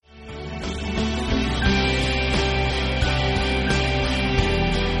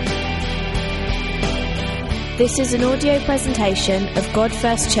This is an audio presentation of God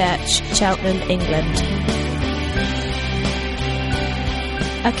First Church, Cheltenham, England.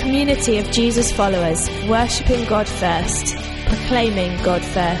 A community of Jesus followers, worshipping God first, proclaiming God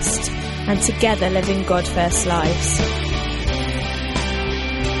first, and together living God first lives.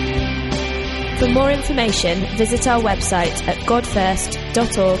 For more information, visit our website at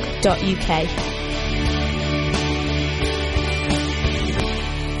godfirst.org.uk.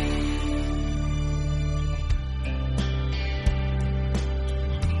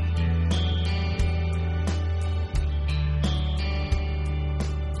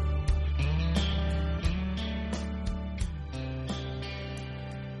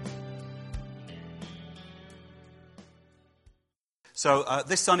 So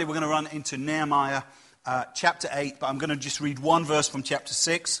this Sunday we're going to run into Nehemiah chapter 8, but I'm going to just read one verse from chapter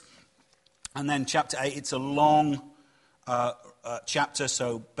 6, and then chapter 8. It's a long chapter,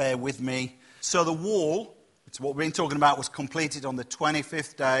 so bear with me. So the wall, it's what we've been talking about, was completed on the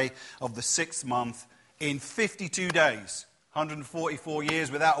 25th day of the 6th month in 52 days. 144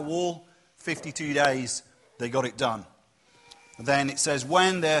 years without a wall, 52 days they got it done. Then it says,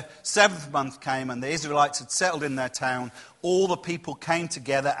 when the 7th month came and the Israelites had settled in their town, all the people came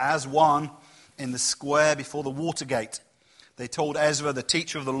together as one in the square before the water gate. They told Ezra, the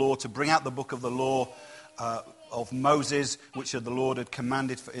teacher of the law, to bring out the book of the law of Moses, which the Lord had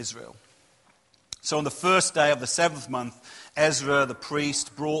commanded for Israel. So on the first day of the 7th month, Ezra, the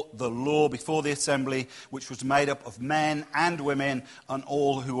priest, brought the law before the assembly, which was made up of men and women and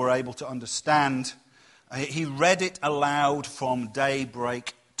all who were able to understand. He read it aloud from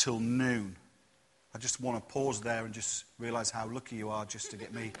daybreak till noon. I just want to pause there and just realize how lucky you are just to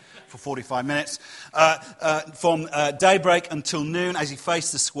get me for 45 minutes. From daybreak until noon, as he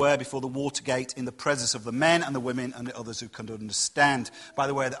faced the square before the water gate in the presence of the men and the women and the others who could understand. By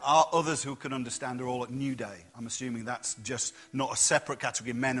the way, there are others who can understand are all at New Day. I'm assuming that's just not a separate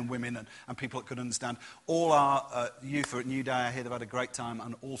category, men and women and people that could understand. All our youth are at New Day. I hear they've had a great time,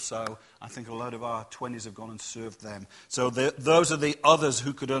 and also I think a load of our 20s have gone and served them. So those are the others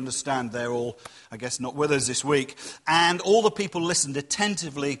who could understand. They're all, I guess, not with us this week. And all the people listened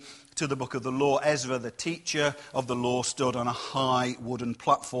attentively to the book of the law. Ezra, the teacher of the law, stood on a high wooden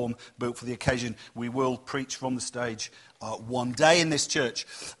platform built for the occasion. We will preach from the stage one day in this church.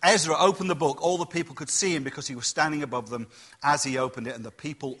 Ezra opened the book. All the people could see him because he was standing above them as he opened it, and the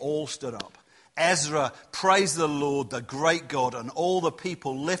people all stood up. Ezra praised the Lord, the great God, and all the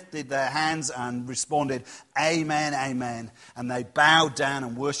people lifted their hands and responded, Amen, Amen. And they bowed down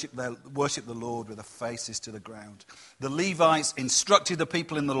and worshipped the Lord with their faces to the ground. The Levites instructed the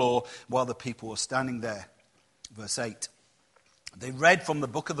people in the law while the people were standing there. Verse 8. They read from the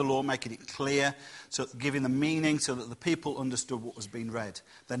book of the law, making it clear, so giving the meaning so that the people understood what was being read.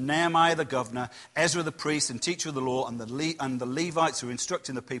 Then Nehemiah the governor, Ezra the priest and teacher of the law, and the Levites who were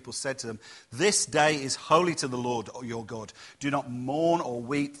instructing the people said to them, This day is holy to the Lord your God. Do not mourn or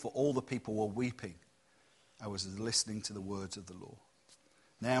weep, for all the people were weeping. I was listening to the words of the law.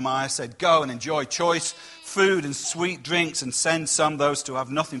 Nehemiah said, Go and enjoy choice food and sweet drinks, and send some those who have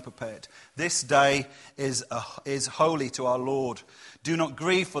nothing prepared. This day is holy to our Lord. Do not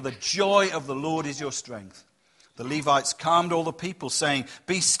grieve, for the joy of the Lord is your strength. The Levites calmed all the people, saying,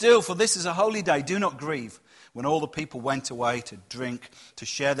 Be still, for this is a holy day. Do not grieve. When all the people went away to drink, to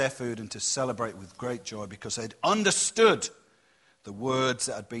share their food, and to celebrate with great joy, because they'd understood the words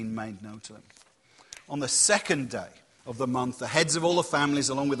that had been made known to them. On the second day of the month, the heads of all the families,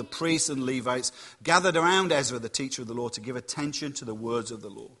 along with the priests and Levites, gathered around Ezra, the teacher of the law, to give attention to the words of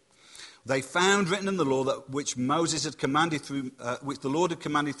the law. They found written in the law that which the Lord had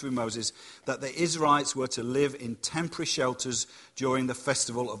commanded through Moses, that the Israelites were to live in temporary shelters during the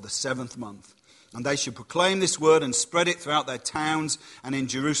festival of the 7th month, and they should proclaim this word and spread it throughout their towns and in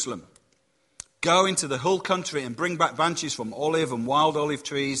Jerusalem. Go into the whole country and bring back branches from olive and wild olive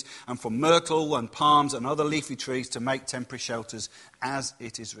trees, and from myrtle and palms and other leafy trees to make temporary shelters, as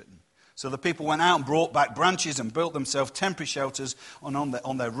it is written. So the people went out and brought back branches and built themselves temporary shelters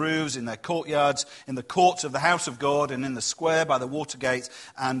on their roofs, in their courtyards, in the courts of the house of God, and in the square by the water gate,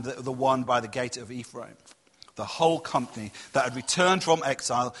 and the one by the gate of Ephraim. The whole company that had returned from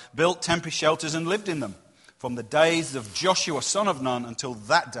exile built temporary shelters and lived in them. From the days of Joshua, son of Nun, until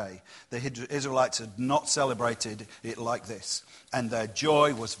that day, the Israelites had not celebrated it like this, and their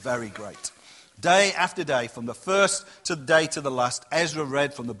joy was very great. Day after day, from the first to the day to the last, Ezra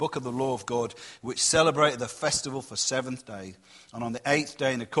read from the book of the law of God, which celebrated the festival for 7th day. And on the 8th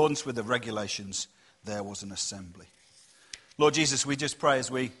day, in accordance with the regulations, there was an assembly. Lord Jesus, we just pray as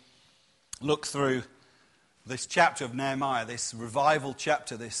we look through this chapter of Nehemiah, this revival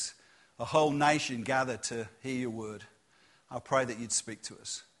chapter, this a whole nation gathered to hear your word. I pray that you'd speak to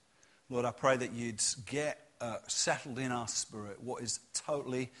us. Lord, I pray that you'd get settled in our spirit what is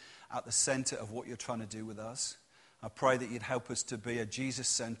totally at the center of what you're trying to do with us. I pray that you'd help us to be a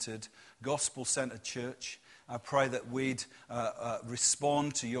Jesus-centered, gospel-centered church. I pray that we'd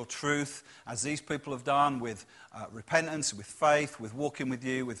respond to your truth as these people have done, with repentance, with faith, with walking with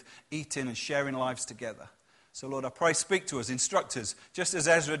you, with eating and sharing lives together. So, Lord, I pray, speak to us, instruct us, just as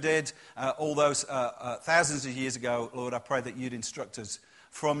Ezra did all those thousands of years ago. Lord, I pray that you'd instruct us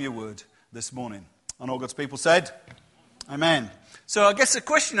from your word this morning. And all God's people said, amen. So I guess the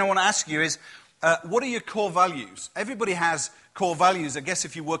question I want to ask you is, what are your core values? Everybody has core values. I guess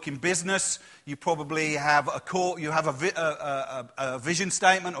if you work in business, you probably have a vision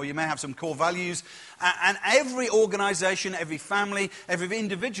statement, or you may have some core values. And every organization, every family, every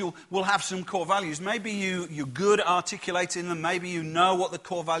individual will have some core values. Maybe you're good at articulating them. Maybe you know what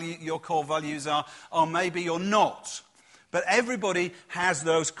your core values are, or maybe you're not. But everybody has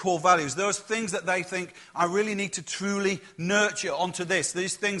those core values, those things that they think, I really need to truly nurture onto this.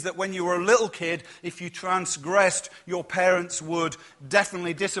 These things that when you were a little kid, if you transgressed, your parents would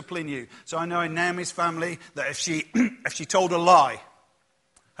definitely discipline you. So I know in Naomi's family that if she told a lie,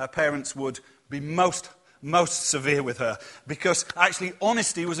 her parents would be most severe with her, because actually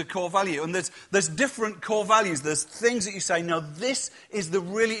honesty was a core value. And there's different core values. There's things that you say, no, this is the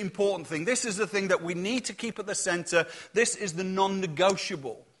really important thing. This is the thing that we need to keep at the center. This is the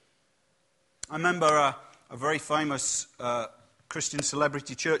non-negotiable. I remember a very famous Christian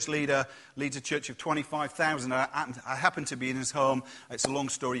celebrity church leader, leads a church of 25,000. I happened to be in his home. It's a long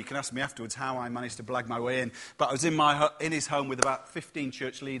story. You can ask me afterwards how I managed to blag my way in. But I was in his home with about 15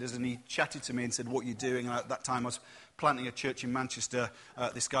 church leaders, and he chatted to me and said, what are you doing? And at that time I was planting a church in Manchester.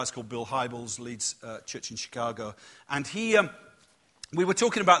 This guy's called Bill Hybels, leads a church in Chicago. And we were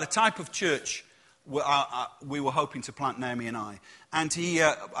talking about the type of church we were hoping to plant, Naomi and I. And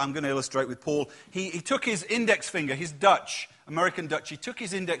I'm going to illustrate with Paul. He took his index finger, his Dutch, American Dutch, he took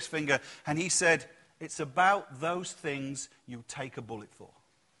his index finger and he said, it's about those things you take a bullet for.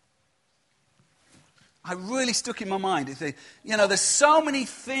 I really stuck in my mind. There's so many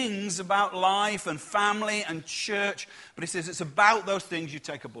things about life and family and church, but he says it's about those things you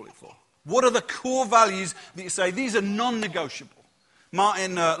take a bullet for. What are the core values that you say, these are non-negotiable?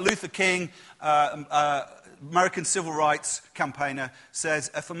 Martin Luther King, American civil rights campaigner,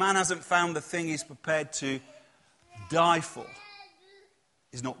 says, if a man hasn't found the thing he's prepared to die for,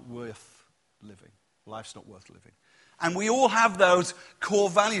 is not worth living. Life's not worth living. And we all have those core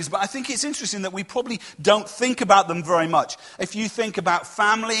values, but I think it's interesting that we probably don't think about them very much. If you think about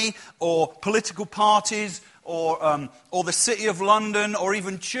family or political parties or the City of London or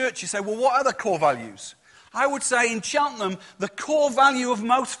even church, you say, well, what are the core values? I would say in Cheltenham, the core value of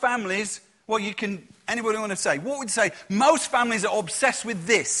most families, anybody want to say? What would you say? Most families are obsessed with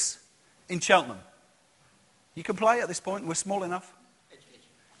this in Cheltenham. You can play at this point, we're small enough.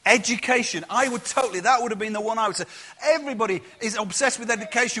 Education. That would have been the one I would say. Everybody is obsessed with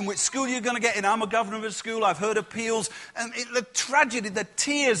education, which school you're going to get in. I'm a governor of a school, I've heard appeals. And the tragedy, the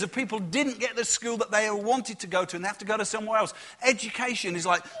tears of people didn't get the school that they wanted to go to and they have to go to somewhere else. Education is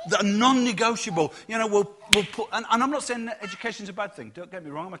like the non-negotiable. We'll put, and I'm not saying that education's a bad thing. Don't get me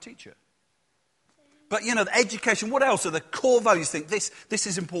wrong, I'm a teacher. But, the education, what else are the core values? Think this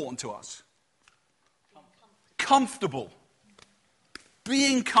is important to us. Comfortable.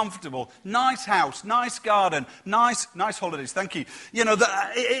 Being comfortable, nice house, nice garden, nice holidays, thank you.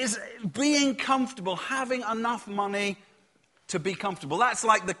 It is being comfortable, having enough money to be comfortable. That's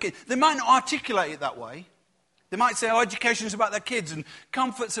like the kid. They might not articulate it that way. They might say, education is about their kids and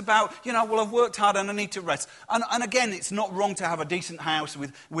comfort's about, I've worked hard and I need to rest. And again, it's not wrong to have a decent house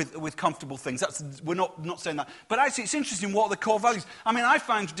with comfortable things. We're not saying that. But actually, it's interesting what are the core values. I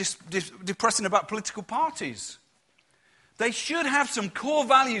find depressing about political parties. They should have some core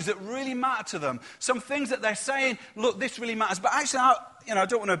values that really matter to them. Some things that they're saying, look, this really matters. But actually, I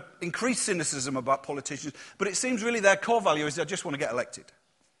don't want to increase cynicism about politicians, but it seems really their core value is they just want to get elected.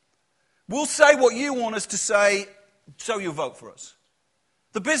 We'll say what you want us to say, so you vote for us.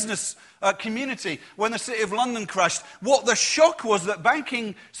 The business community, when the City of London crashed, what the shock was that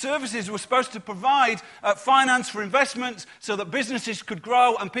banking services were supposed to provide finance for investments so that businesses could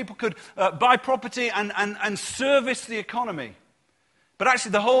grow and people could buy property and service the economy. But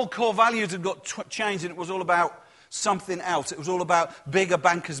actually the whole core values had got changed and it was all about something else. It was all about bigger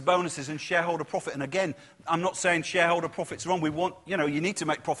bankers' bonuses and shareholder profit. And again, I'm not saying shareholder profit's wrong. We want, you need to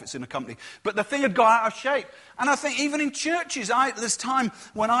make profits in a company. But the thing had got out of shape. And I think even in churches, there's time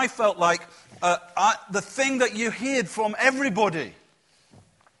when I felt like the thing that you heard from everybody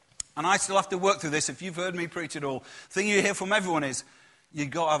and I still have to work through this, if you've heard me preach at all, the thing you hear from everyone is, you've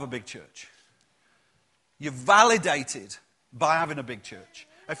got to have a big church. You're validated by having a big church.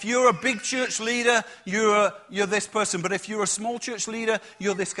 If you're a big church leader, you're this person. But if you're a small church leader,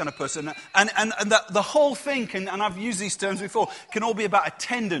 you're this kind of person. And the whole thing can, and I've used these terms before, can all be about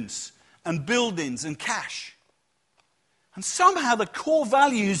attendance and buildings and cash. And somehow the core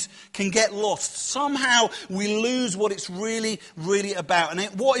values can get lost. Somehow we lose what it's really, really about.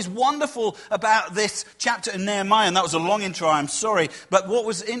 And what is wonderful about this chapter in Nehemiah, and that was a long intro, I'm sorry, but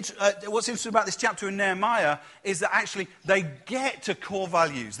what's interesting about this chapter in Nehemiah is that actually they get to core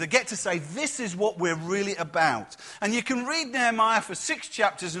values. They get to say, this is what we're really about. And you can read Nehemiah for 6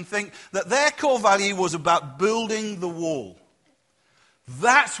 chapters and think that their core value was about building the wall.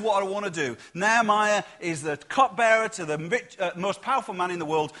 That's what I want to do. Nehemiah is the cupbearer to the most powerful man in the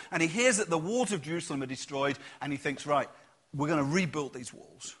world, and he hears that the walls of Jerusalem are destroyed, and he thinks, right, we're going to rebuild these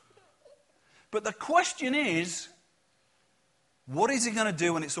walls. But the question is, what is he going to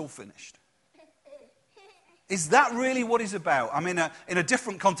do when it's all finished? Is that really what he's about? I mean, in a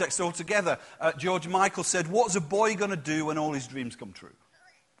different context altogether, George Michael said, what's a boy going to do when all his dreams come true?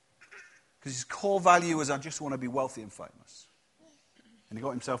 Because his core value is, I just want to be wealthy and famous. And he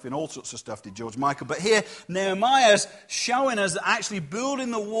got himself in all sorts of stuff, did George Michael. But here, Nehemiah's showing us that actually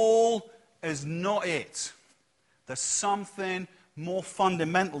building the wall is not it. There's something more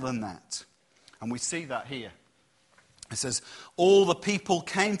fundamental than that. And we see that here. It says, all the people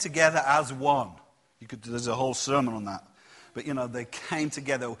came together as one. There's a whole sermon on that. But, they came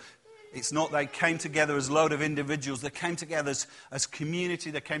together. It's not they came together as a load of individuals. They came together as community.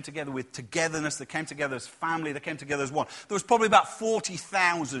 They came together with togetherness. They came together as family. They came together as one. There was probably about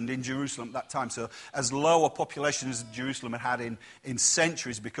 40,000 in Jerusalem at that time. So as low a population as Jerusalem had in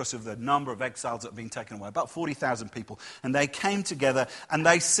centuries because of the number of exiles that had been taken away. About 40,000 people. And they came together and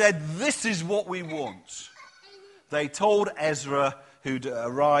they said, this is what we want. They told Ezra, who'd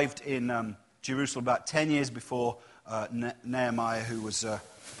arrived in Jerusalem about 10 years before Nehemiah, who was...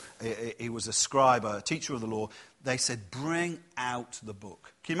 He was a scribe, a teacher of the law. They said, bring out the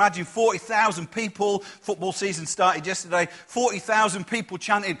book. Can you imagine 40,000 people? Football season started yesterday. 40,000 people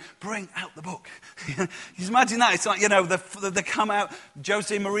chanting, bring out the book. You imagine that? It's like, they come out.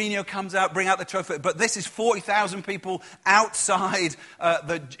 Jose Mourinho comes out, bring out the trophy. But this is 40,000 people outside,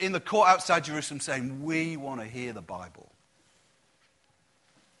 in the court outside Jerusalem saying, we want to hear the Bible.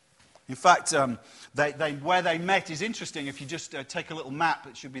 In fact, where they met is interesting. If you just take a little map,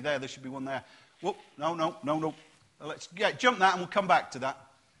 it should be there. There should be one there. Whoop, no. Let's jump that and we'll come back to that.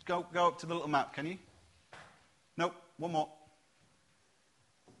 Go up to the little map, can you? Nope, one more.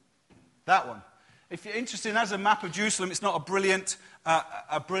 That one. If you're interested, as a map of Jerusalem, it's not a brilliant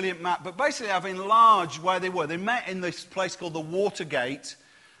map. But basically, I've enlarged where they were. They met in this place called the Watergate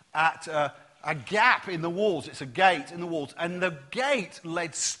at... a gap in the walls. It's a gate in the walls. And the gate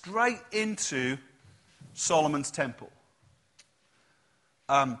led straight into Solomon's temple.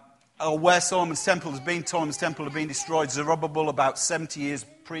 Where Solomon's temple had been destroyed. Zerubbabel, about 70 years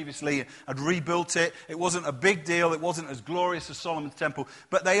previously, had rebuilt it. It wasn't a big deal. It wasn't as glorious as Solomon's temple.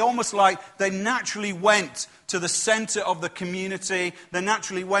 But they naturally went to the center of the community. They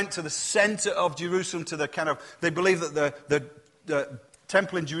naturally went to the center of Jerusalem, they believed that the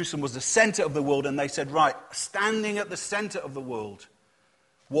temple in Jerusalem was the center of the world, and they said, right, standing at the center of the world,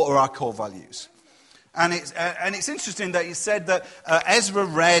 what are our core values? And it's interesting that he said that Ezra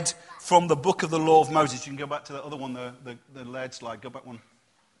read from the book of the law of Moses. You can go back to the other one, the lead slide. Go back one.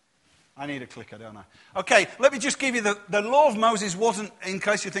 I need a clicker, don't I? Okay, let me just give you the law of Moses wasn't, in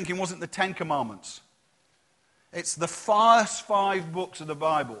case you're thinking, wasn't the 10 Commandments. It's the first 5 books of the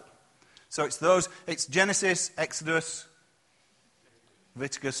Bible. So it's Genesis, Exodus,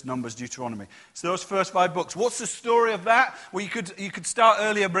 Leviticus, Numbers, Deuteronomy. So those first 5 books. What's the story of that? Well, you could start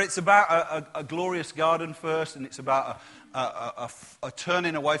earlier, but it's about a glorious garden first, and it's about a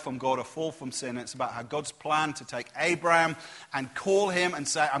turning away from God, a fall from sin. It's about how God's plan to take Abraham and call him and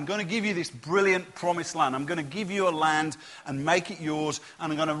say, I'm going to give you this brilliant promised land. I'm going to give you a land and make it yours,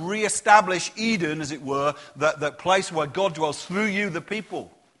 and I'm going to reestablish Eden, as it were, that place where God dwells through you, the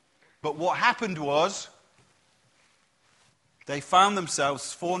people. But what happened was, they found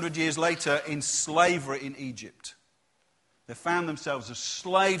themselves 400 years later in slavery in Egypt. They found themselves as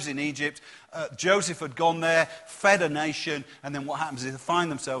slaves in Egypt. Joseph had gone there, fed a nation, and then what happens is they find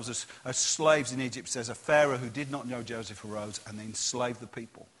themselves as slaves in Egypt. It says a Pharaoh who did not know Joseph arose and they enslaved the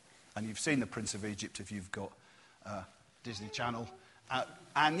people. And you've seen The Prince of Egypt if you've got Disney Channel.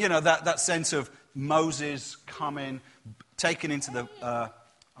 And that sense of Moses coming, taken into the...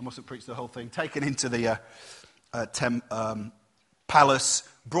 I mustn't preach the whole thing. Taken into the... palace,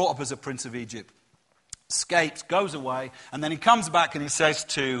 brought up as a prince of Egypt, escapes, goes away, and then he comes back and he says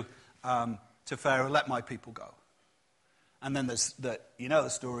to Pharaoh, let my people go. And then there's the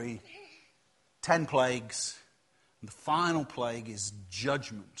story, 10 plagues, and the final plague is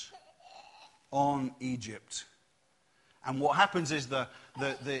judgment on Egypt. And what happens is the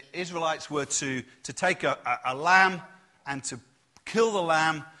Israelites were to take a lamb and to kill the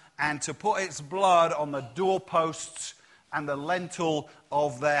lamb and to put its blood on the doorposts and the lintel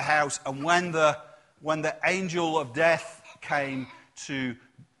of their house. And when the angel of death came to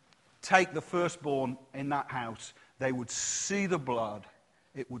take the firstborn in that house, they would see the blood.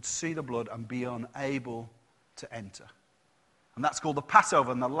 It would see the blood and be unable to enter. And that's called the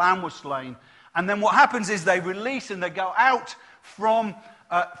Passover, and the lamb was slain. And then what happens is they release and they go out from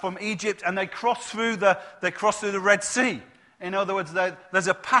Egypt and they cross through the Red Sea. In other words, there's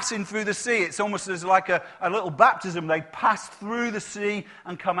a passing through the sea. It's almost as like a little baptism. They pass through the sea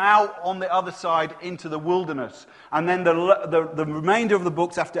and come out on the other side into the wilderness. And then the remainder of the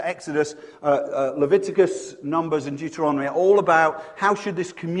books after Exodus, Leviticus, Numbers, and Deuteronomy are all about how should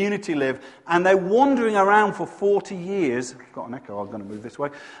this community live. And they're wandering around for 40 years. I've got an echo, I'm going to move this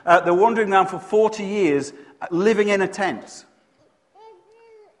way. They're wandering around for 40 years living in a tent.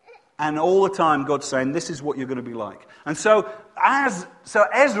 And all the time God's saying, this is what you're going to be like. And so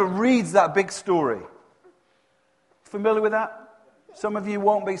Ezra reads that big story. Familiar with that? Some of you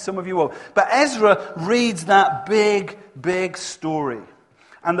won't be, some of you will. But Ezra reads that big, big story.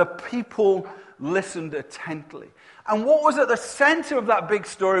 And the people listened intently. And what was at the center of that big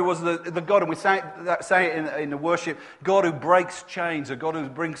story was the God, and we say it in the worship, God who breaks chains, a God who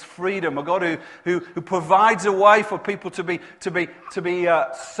brings freedom, a God who provides a way for people to be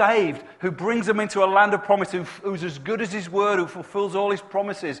saved, who brings them into a land of promise, who's as good as his word, who fulfills all his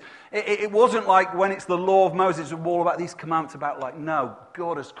promises. It wasn't like when it's the law of Moses, it's all about these commandments, no,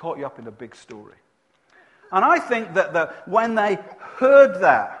 God has caught you up in a big story. And I think that when they heard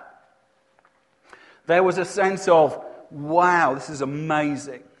that, there was a sense of, wow, this is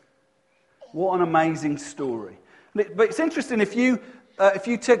amazing. What an amazing story. But it's interesting, if you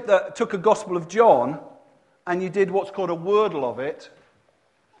took a Gospel of John and you did what's called a wordle of it,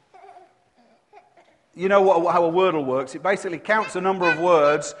 you know how a wordle works. It basically counts a number of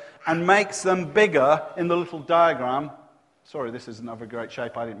words and makes them bigger in the little diagram. Sorry, this isn't of a great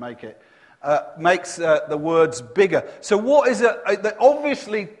shape, I didn't make it. Makes the words bigger. So what is it?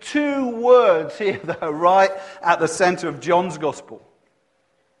 Obviously 2 words here that are right at the center of John's Gospel.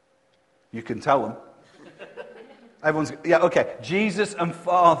 You can tell them. Jesus and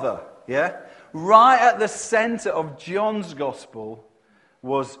Father, yeah? Right at the center of John's Gospel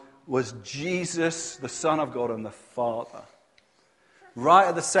was Jesus, the Son of God, and the Father. Right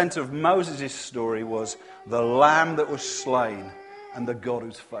at the center of Moses' story was the Lamb that was slain and the God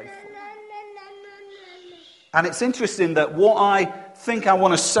who's faithful. And it's interesting that what I think I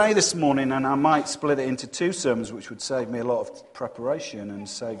want to say this morning, and I might split it into 2 sermons, which would save me a lot of preparation and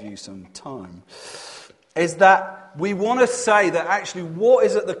save you some time, is that we want to say that actually what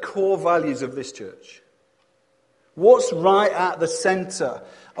is at the core values of this church? What's right at the center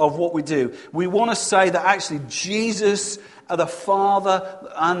of what we do? We want to say that actually Jesus, the Father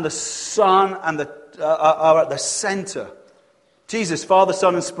and the Son are at the center. Jesus, Father,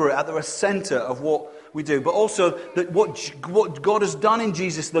 Son and Spirit at the center of what we do. But also that what God has done in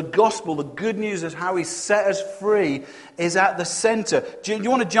Jesus, the gospel, the good news of how he set us free is at the center. Do you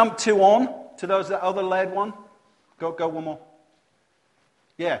want to jump 2 on to that other led one? Go one more.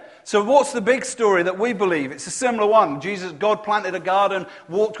 Yeah. So what's the big story that we believe? It's a similar one. God planted a garden,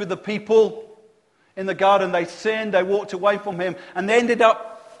 walked with the people in the garden. They sinned, they walked away from him, and they ended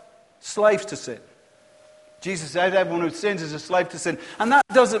up slaves to sin. Jesus said everyone who sins is a slave to sin. And that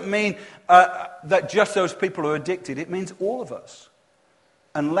doesn't mean that just those people are addicted. It means all of us.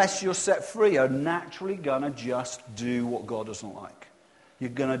 Unless you're set free, are naturally going to just do what God doesn't like. You're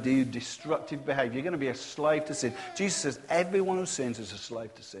going to do destructive behavior. You're going to be a slave to sin. Jesus says everyone who sins is a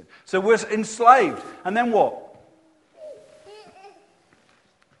slave to sin. So we're enslaved. And then what?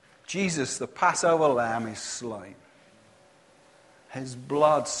 Jesus, the Passover lamb, is slain. His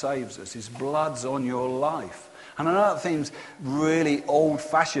blood saves us. His blood's on your life. And I know that seems really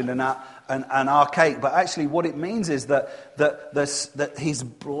old-fashioned and archaic, but actually what it means is that his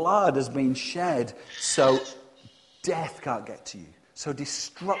blood has been shed so death can't get to you, so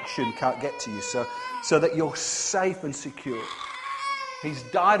destruction can't get to you, so that you're safe and secure. He's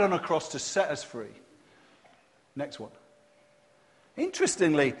died on a cross to set us free. Next one.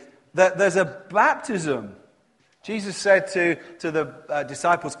 Interestingly, there's a baptism. Jesus said to the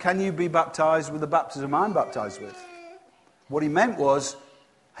disciples, can you be baptized with the baptism I'm baptized with? What he meant was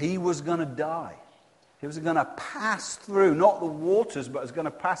he was going to die. He was going to pass through, not the waters, but was going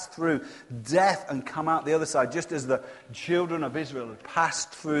to pass through death and come out the other side, just as the children of Israel had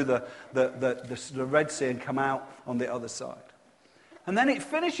passed through the Red Sea and come out on the other side. And then it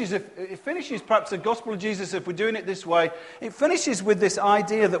finishes perhaps the gospel of Jesus, if we're doing it this way, it finishes with this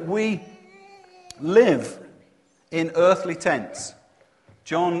idea that we live in earthly tents.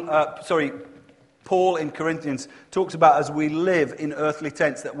 Paul in Corinthians talks about as we live in earthly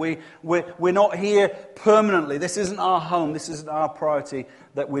tents, that we're not here permanently. This isn't our home. This isn't our priority,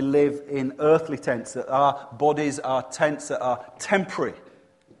 that we live in earthly tents, that our bodies are tents that are temporary.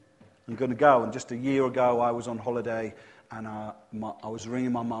 I'm going to go, and just a year ago I was on holiday, and I was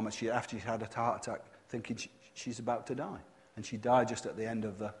ringing my mum after she had a heart attack, thinking she's about to die. And she died just at the end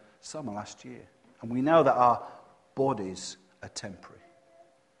of the summer last year. And we know that our bodies are temporary.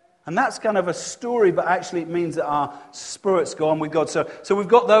 And that's kind of a story, but actually it means that our spirits go on with God. So we've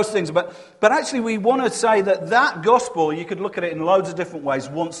got those things. But actually we want to say that gospel, you could look at it in loads of different ways,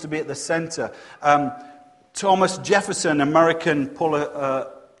 wants to be at the center. Thomas Jefferson, American,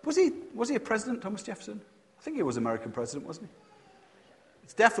 was he a president, Thomas Jefferson? I think he was American president, wasn't he?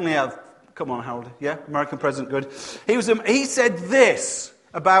 It's definitely come on, Harold. Yeah, American president, good. He said this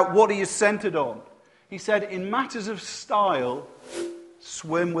about what he is centered on. He said, in matters of style,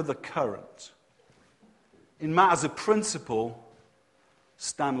 swim with the current. In matters of principle,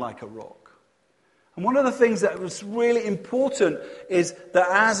 stand like a rock. And one of the things that was really important is that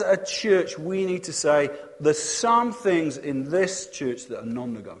as a church, we need to say there's some things in this church that are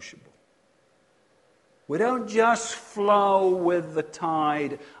non-negotiable. We don't just flow with the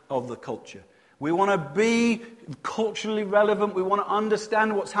tide of the culture. We want to be culturally relevant. We want to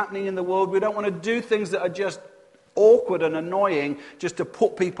understand what's happening in the world. We don't want to do things that are just awkward and annoying just to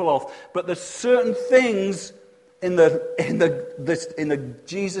put people off. But there's certain things in the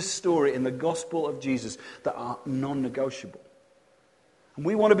Jesus story, in the gospel of Jesus, that are non-negotiable. And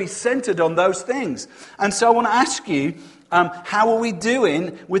we want to be centered on those things. And so I want to ask you, how are we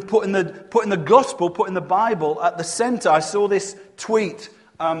doing with putting the gospel, putting the Bible at the center? I saw this tweet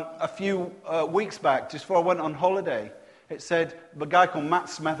a few weeks back, just before I went on holiday. It said, a guy called Matt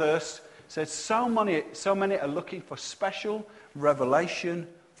Smethurst said, so many are looking for special revelation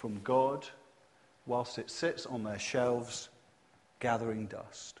from God whilst it sits on their shelves gathering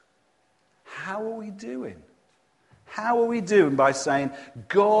dust. How are we doing? How are we doing by saying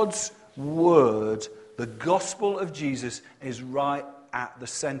God's word, the gospel of Jesus, is right at the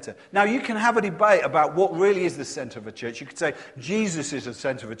center? Now, you can have a debate about what really is the center of a church. You could say Jesus is the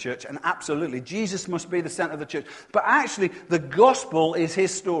center of a church, and absolutely, Jesus must be the center of the church. But actually, the gospel is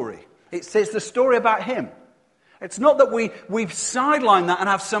his story. It's the story about him. It's not that we've sidelined that and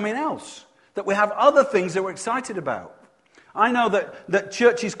have something else, that we have other things that we're excited about. I know that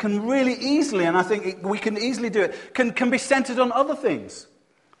churches can really easily, and I think we can easily do it, can be centered on other things.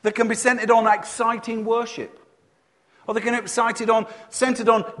 They can be centered on exciting worship. Or they can be centered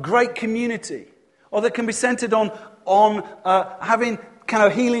on great community. Or they can be centered on having kind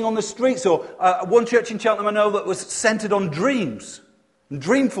of healing on the streets. Or one church in Cheltenham I know that was centered on dreams, and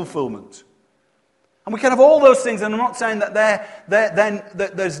dream fulfillment. And we can have all those things, and I'm not saying that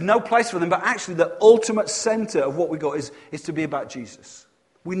that there's no place for them, but actually the ultimate center of what we got is to be about Jesus.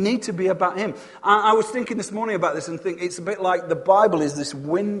 We need to be about him. I was thinking this morning about this and think it's a bit like the Bible is this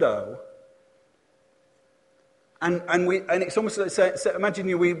window. And it's almost like,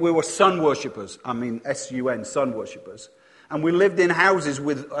 imagine we were sun worshippers. I mean, S-U-N, sun worshippers. And we lived in houses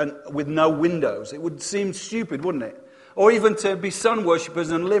with no windows. It would seem stupid, wouldn't it? Or even to be sun worshippers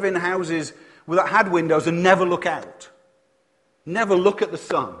and live in houses that had windows and never look out. Never look at the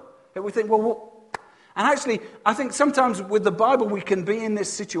sun. And we think, well, what? And actually, I think sometimes with the Bible we can be in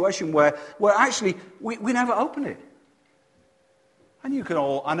this situation where actually we never open it. And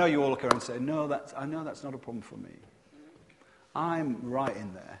I know you all look around and say, I know that's not a problem for me. I'm right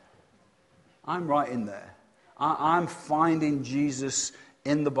in there. I'm finding Jesus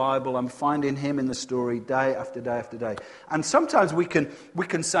in the Bible. I'm finding him in the story day after day after day. And sometimes we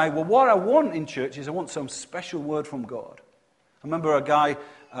can say, well, what I want in church is I want some special word from God. I remember a guy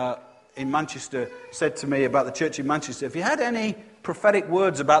in Manchester said to me about the church in Manchester, if you had any prophetic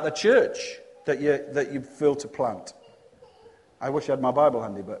words about the church that you feel to plant. I wish I had my Bible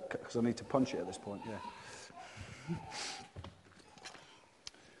handy, but because I need to punch it at this point,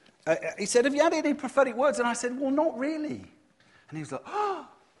 yeah. He said, have you had any prophetic words? And I said, well, not really. And he was like, oh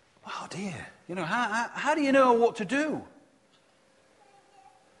dear. How do you know what to do?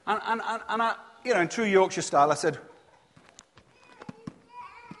 And I, in true Yorkshire style, I said,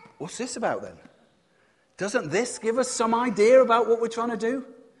 what's this about then? Doesn't this give us some idea about what we're trying to do?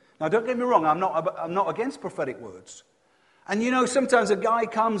 Now, don't get me wrong, I'm not against prophetic words. And you know, sometimes a guy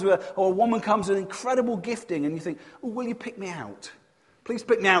comes with, or a woman comes with incredible gifting, and you think, oh, will you pick me out? Please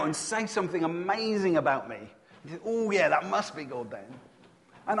pick me out and say something amazing about me. You think, oh, yeah, that must be God then.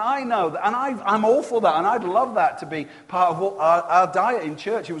 And I know that, and I'm all for that, and I'd love that to be part of what our diet in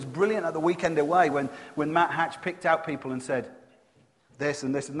church. It was brilliant at the weekend away when Matt Hatch picked out people and said, this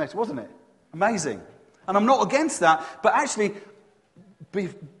and this and this, wasn't it? Amazing. And I'm not against that, but actually,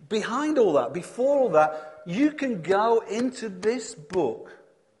 behind all that, before all that, you can go into this book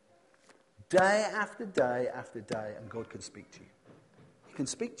day after day after day, and God can speak to you. He can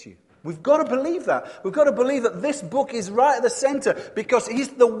speak to you. We've got to believe that. We've got to believe that this book is right at the center because He's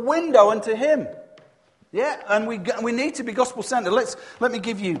the window into Him. Yeah, and we need to be gospel-centered. Let me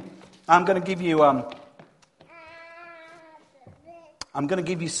give you. I'm going to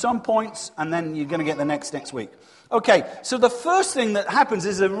give you some points, and then you're going to get the next week. Okay, so the first thing that happens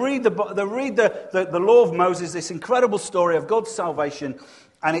is they read the law of Moses, this incredible story of God's salvation,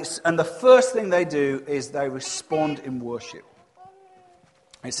 and the first thing they do is they respond in worship.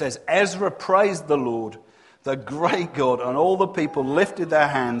 It says, Ezra praised the Lord, the great God, and all the people lifted their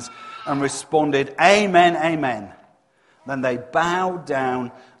hands and responded, Amen, Amen. Then they bowed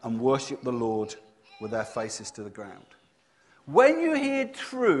down and worshipped the Lord with their faces to the ground. When you hear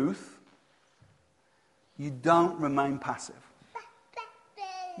truth, you don't remain passive.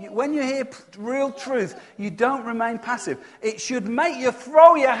 When you hear real truth, you don't remain passive. It should make you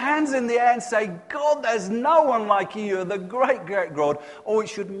throw your hands in the air and say, God, there's no one like you. You're the great, great God. Or it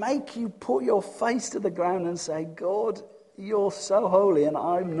should make you put your face to the ground and say, God, you're so holy and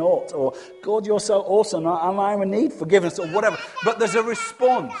I'm not. Or God, you're so awesome and I need forgiveness or whatever. But there's a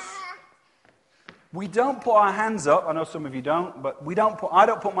response. We don't put our hands up. I know some of you don't, but I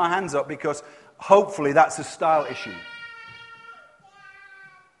don't put my hands up because hopefully that's a style issue.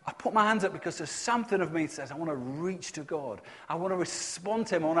 I put my hands up because there's something of me that says, I want to reach to God. I want to respond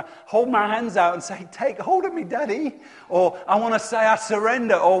to Him. I want to hold my hands out and say, take hold of me, Daddy. Or I want to say, I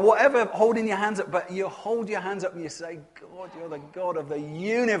surrender. Or whatever, holding your hands up. But you hold your hands up and you say, God, you're the God of the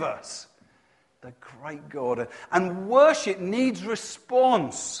universe. The great God. And worship needs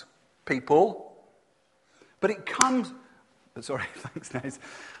response, people. But it comes... Sorry, thanks, Nate.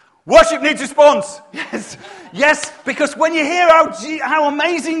 Worship needs response. Yes, because when you hear how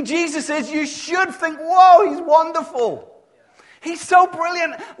amazing Jesus is, you should think, whoa, He's wonderful. He's so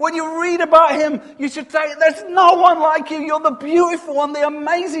brilliant. When you read about Him, you should say, there's no one like you. You're the beautiful one, the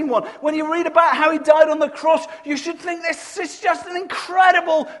amazing one. When you read about how He died on the cross, you should think this is just an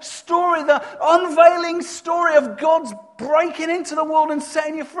incredible story, the unveiling story of God's breaking into the world and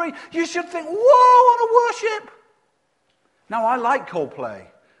setting you free. You should think, whoa, I want to worship. Now, I like Coldplay.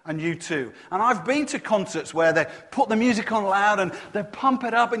 And you too. And I've been to concerts where they put the music on loud and they pump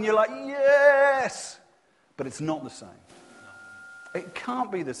it up and you're like, yes! But it's not the same. It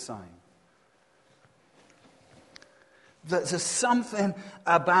can't be the same. There's something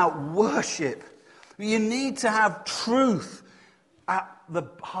about worship. You need to have truth at the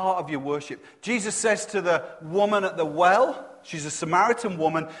heart of your worship. Jesus says to the woman at the well, she's a Samaritan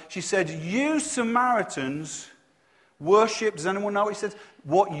woman, she said, you Samaritans worship, does anyone know what He says?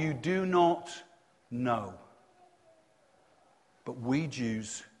 What you do not know. But we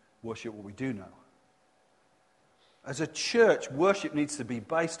Jews worship what we do know. As a church, worship needs to be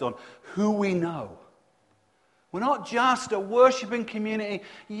based on who we know. We're not just a worshiping community.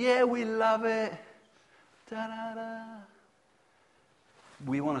 Yeah, we love it. Da-da-da.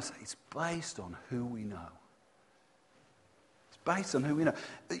 We want to say it's based on who we know. It's based on who we know.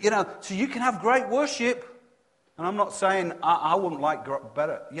 You know, so you can have great worship. And I'm not saying I wouldn't like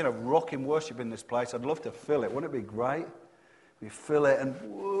better, rocking worship in this place. I'd love to fill it. Wouldn't it be great? We fill it and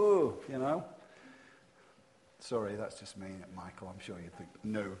whoa, Sorry, that's just me, Michael. I'm sure you think,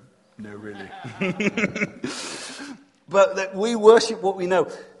 no, really. But that we worship what we know.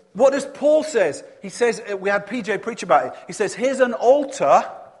 What does Paul says? He says, we had PJ preach about it. He says, here's an altar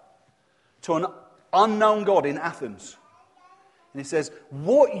to an unknown God in Athens. And he says,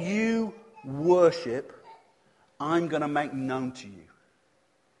 what you worship, I'm going to make known to you.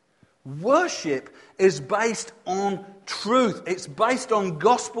 Worship is based on truth. It's based on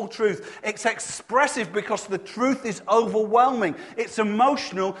gospel truth. It's expressive because the truth is overwhelming. It's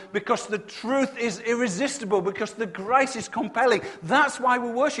emotional because the truth is irresistible, because the grace is compelling. That's why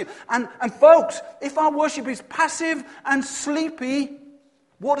we worship. And folks, if our worship is passive and sleepy,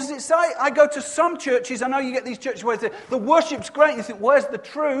 what does it say? I go to some churches, I know you get these churches where the worship's great, and you think, where's the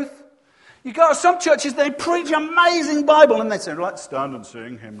truth? You go to some churches, they preach amazing Bible, and they say, let's stand and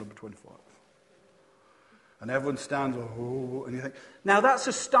sing hymn number 25. And everyone stands, oh, and you think, now that's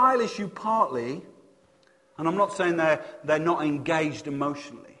a style issue partly, and I'm not saying they're not engaged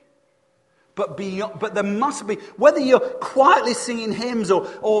emotionally. But there must be, whether you're quietly singing hymns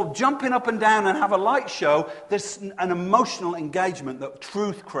or jumping up and down and have a light show, there's an emotional engagement that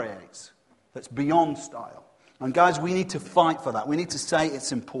truth creates that's beyond style. And guys, we need to fight for that. We need to say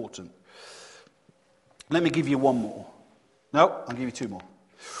it's important. Let me give you one more. No, I'll give you two more.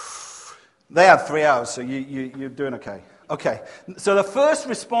 They have 3 hours, so you're doing okay. Okay, so the first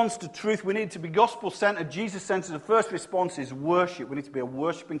response to truth, we need to be gospel-centered, Jesus-centered. The first response is worship. We need to be a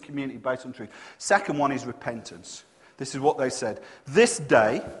worshiping community based on truth. Second one is repentance. This is what they said. This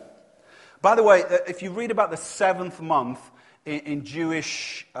day, by the way, if you read about the 7th month in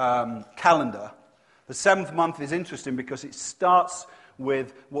Jewish calendar, the 7th month is interesting because it starts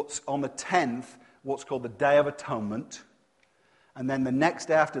with what's on the 10th, what's called the Day of Atonement. And then the next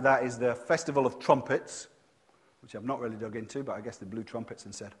day after that is the Festival of Trumpets, which I've not really dug into, but I guess they blew trumpets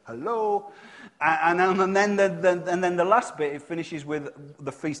and said, hello. And then the last bit, it finishes with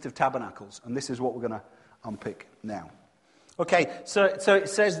the Feast of Tabernacles. And this is what we're going to unpick now. Okay, so it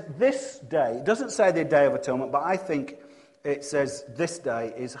says this day. It doesn't say the Day of Atonement, but I think it says this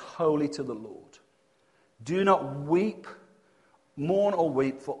day is holy to the Lord. Do not weep, mourn or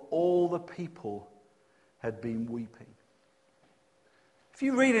weep, for all the people had been weeping. If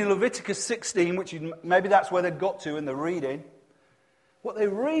you read in Leviticus 16, which maybe that's where they've got to in the reading, what they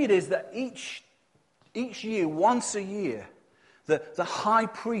read is that each year, once a year, the high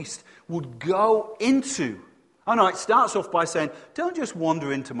priest would go into... Oh no, it starts off by saying, don't just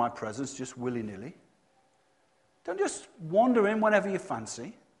wander into my presence just willy-nilly. Don't just wander in whenever you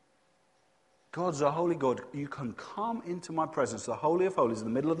fancy. God's a holy God. You can come into my presence, the Holy of Holies, in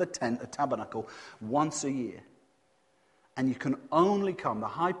the middle of the tent, a tabernacle, once a year. And you can only come, the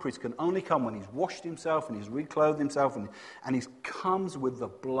high priest can only come when he's washed himself and he's reclothed himself and he comes with the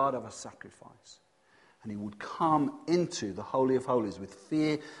blood of a sacrifice. And he would come into the Holy of Holies with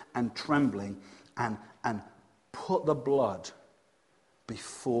fear and trembling and put the blood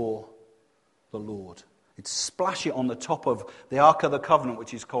before the Lord. He'd splash it on the top of the Ark of the Covenant,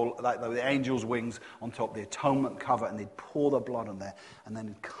 which is called like the angel's wings on top, the atonement cover, and they'd pour the blood on there and then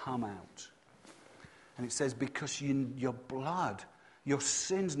it'd come out. And it says, because your blood, your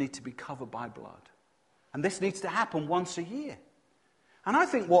sins need to be covered by blood. And this needs to happen once a year. And I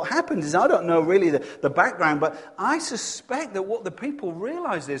think what happens is, I don't know really the background, but I suspect that what the people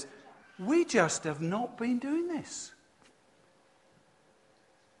realize is, we just have not been doing this.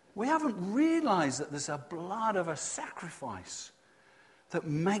 We haven't realized that there's a blood of a sacrifice that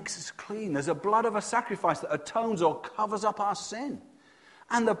makes us clean. There's a blood of a sacrifice that atones or covers up our sin.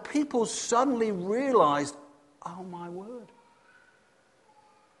 And the people suddenly realized, oh my word.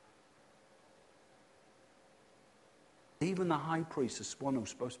 Even the high priest, the one who's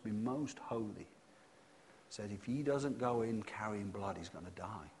supposed to be most holy, said if he doesn't go in carrying blood, he's going to die.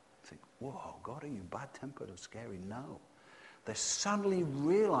 I think, whoa, God, are you bad-tempered or scary? No. They suddenly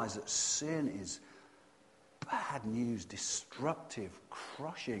realize that sin is bad news, destructive,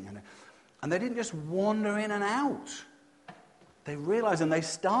 crushing. And they didn't just wander in and out. They realize and they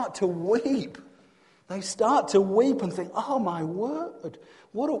start to weep. They start to weep and think, oh my word,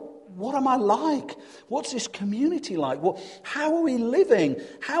 what am I like? What's this community like? How are we living?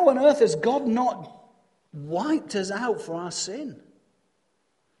 How on earth has God not wiped us out for our sin?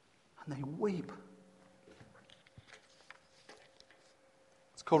 And they weep.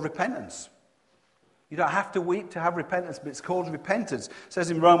 It's called repentance. You don't have to weep to have repentance, but it's called repentance. It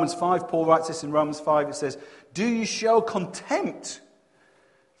says in Romans 5, Paul writes this in Romans 5, it says, do you show contempt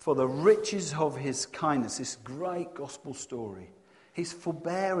for the riches of his kindness, this great gospel story, his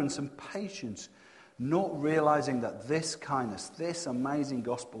forbearance and patience, not realizing that this kindness, this amazing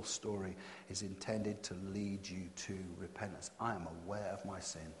gospel story is intended to lead you to repentance. I am aware of my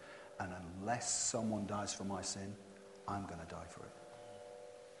sin, and unless someone dies for my sin, I'm going to die for it.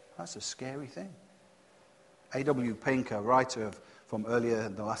 That's a scary thing. A.W. Pink, a writer from earlier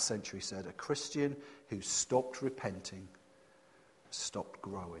in the last century, said, a Christian who stopped repenting stopped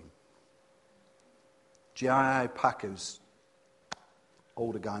growing. J.I. Packer's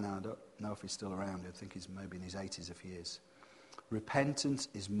older guy now, I don't know if he's still around, I think he's maybe in his 80s if he is. Repentance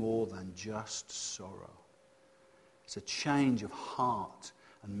is more than just sorrow. It's a change of heart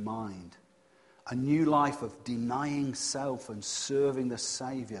and mind. A new life of denying self and serving the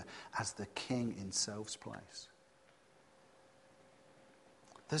Saviour as the King in self's place.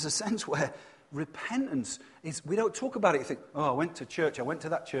 There's a sense where repentance is, we don't talk about it. You think, oh, I went to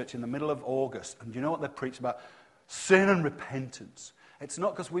that church in the middle of August, and you know what they preach about? Sin and repentance. It's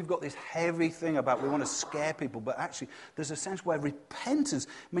not because we've got this heavy thing about we want to scare people, but actually there's a sense where repentance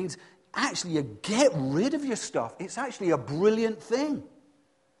means actually you get rid of your stuff. It's actually a brilliant thing.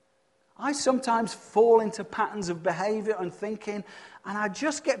 I sometimes fall into patterns of behavior and thinking, and I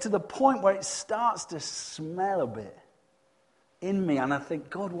just get to the point where it starts to smell a bit in me, and I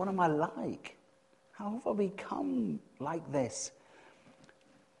think, God, what am I like? How have I become like this?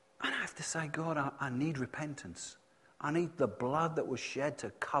 And I have to say, God, I need repentance. I need the blood that was shed to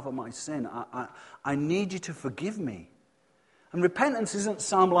cover my sin. I need you to forgive me. And repentance isn't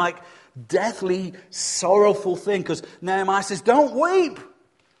some like deathly, sorrowful thing, because Nehemiah says, don't weep.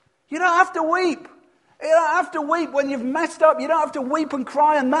 You don't have to weep. You don't have to weep when you've messed up. You don't have to weep and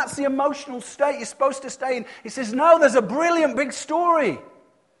cry, and that's the emotional state you're supposed to stay in. He says, no, there's a brilliant big story.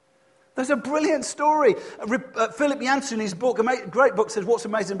 There's a brilliant story. Philip Yancey, in his book, a great book, says, what's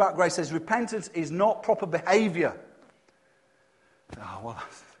amazing about grace, says, repentance is not proper behavior. Oh, well,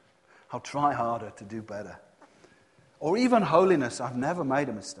 I'll try harder to do better. Or even holiness, I've never made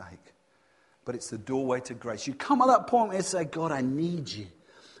a mistake. But it's the doorway to grace. You come at that point where you say, God, I need you.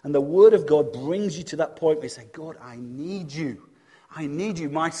 And the Word of God brings you to that point where you say, God, I need you. I need you.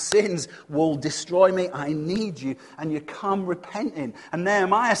 My sins will destroy me. I need you. And you come repenting. And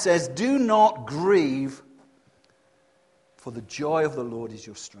Nehemiah says, do not grieve, for the joy of the Lord is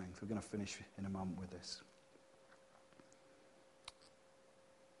your strength. We're going to finish in a moment with this.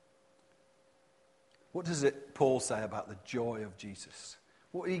 What does Paul say about the joy of Jesus?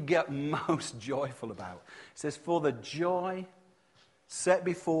 What do you get most joyful about? He says, for the joy set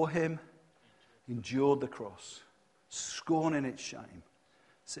before him, endured the cross, scorning its shame,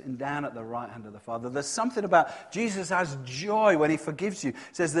 sitting down at the right hand of the Father. There's something about Jesus has joy when he forgives you. It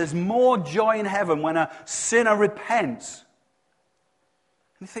says there's more joy in heaven when a sinner repents.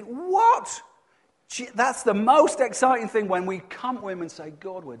 And you think, what? That's the most exciting thing when we come to him and say,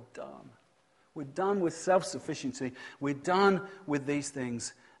 God, we're done. We're done with self-sufficiency. We're done with these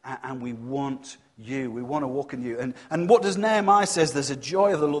things, and we want you. We want to walk in you. And what does Nehemiah says? There's a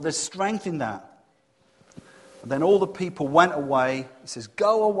joy of the Lord. There's strength in that. And then all the people went away. He says,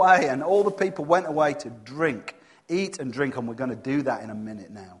 go away. And all the people went away to drink, eat and drink. And we're going to do that in a minute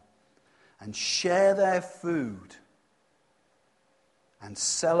now. And share their food and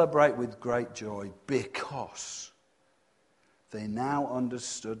celebrate with great joy because they now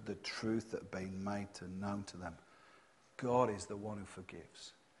understood the truth that had been made known to them. God is the one who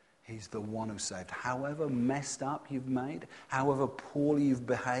forgives. He's the one who saved. However messed up you've made, however poorly you've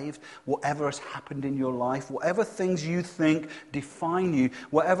behaved, whatever has happened in your life, whatever things you think define you,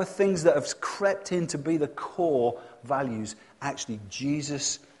 whatever things that have crept in to be the core values, actually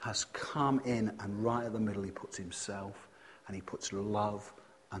Jesus has come in, and right at the middle he puts himself and he puts love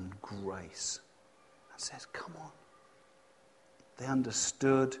and grace and says, come on. They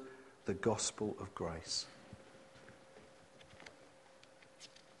understood the gospel of grace.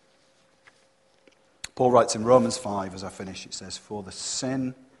 Paul writes in Romans 5, as I finish, it says, For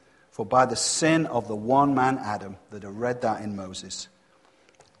by the sin of the one man Adam, that I read that in Moses,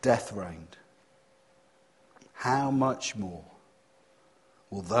 death reigned. How much more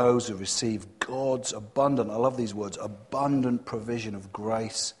will those who receive God's abundant, I love these words, abundant provision of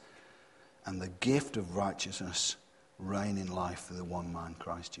grace and the gift of righteousness reign in life through the one man,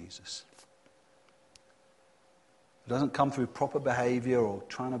 Christ Jesus. It doesn't come through proper behavior or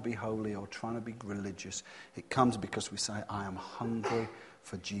trying to be holy or trying to be religious. It comes because we say, I am hungry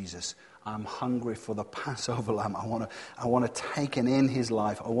for Jesus. I'm hungry for the Passover lamb. I want to take in his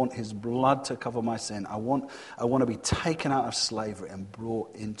life. I want his blood to cover my sin. I want to be taken out of slavery and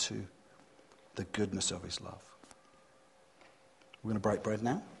brought into the goodness of his love. We're going to break bread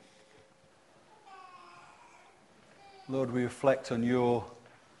now. Lord, we reflect on your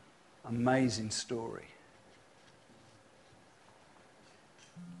amazing story.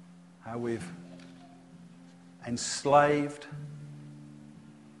 How we've enslaved,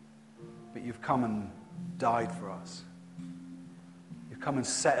 but you've come and died for us. You've come and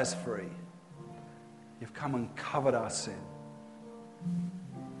set us free. You've come and covered our sin.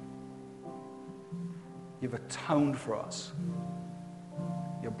 You've atoned for us.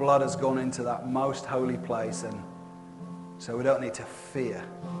 Your blood has gone into that most holy place, and so we don't need to fear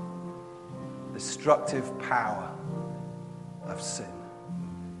the destructive power of sin.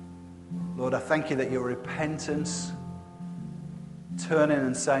 Lord, I thank you that your repentance, turning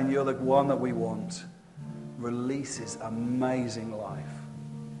and saying you're the one that we want, releases amazing life.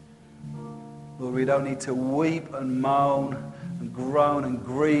 Lord, we don't need to weep and moan and groan and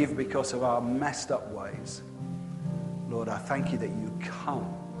grieve because of our messed up ways. Lord, I thank you that you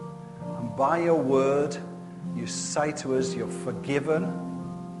come, and by your word You say to us, you're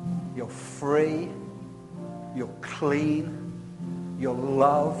forgiven, you're free, you're clean, you're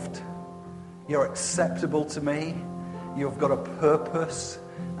loved, you're acceptable to me, you've got a purpose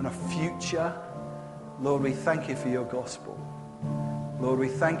and a future. Lord, we thank you for your gospel. Lord, we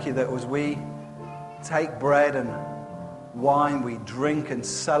thank you that as we take bread and wine, we drink and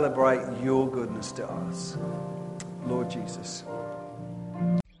celebrate your goodness to us. Lord Jesus.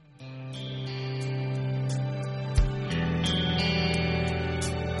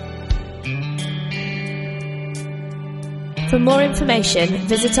 For more information,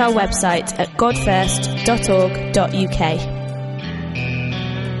 visit our website at godfirst.org.uk.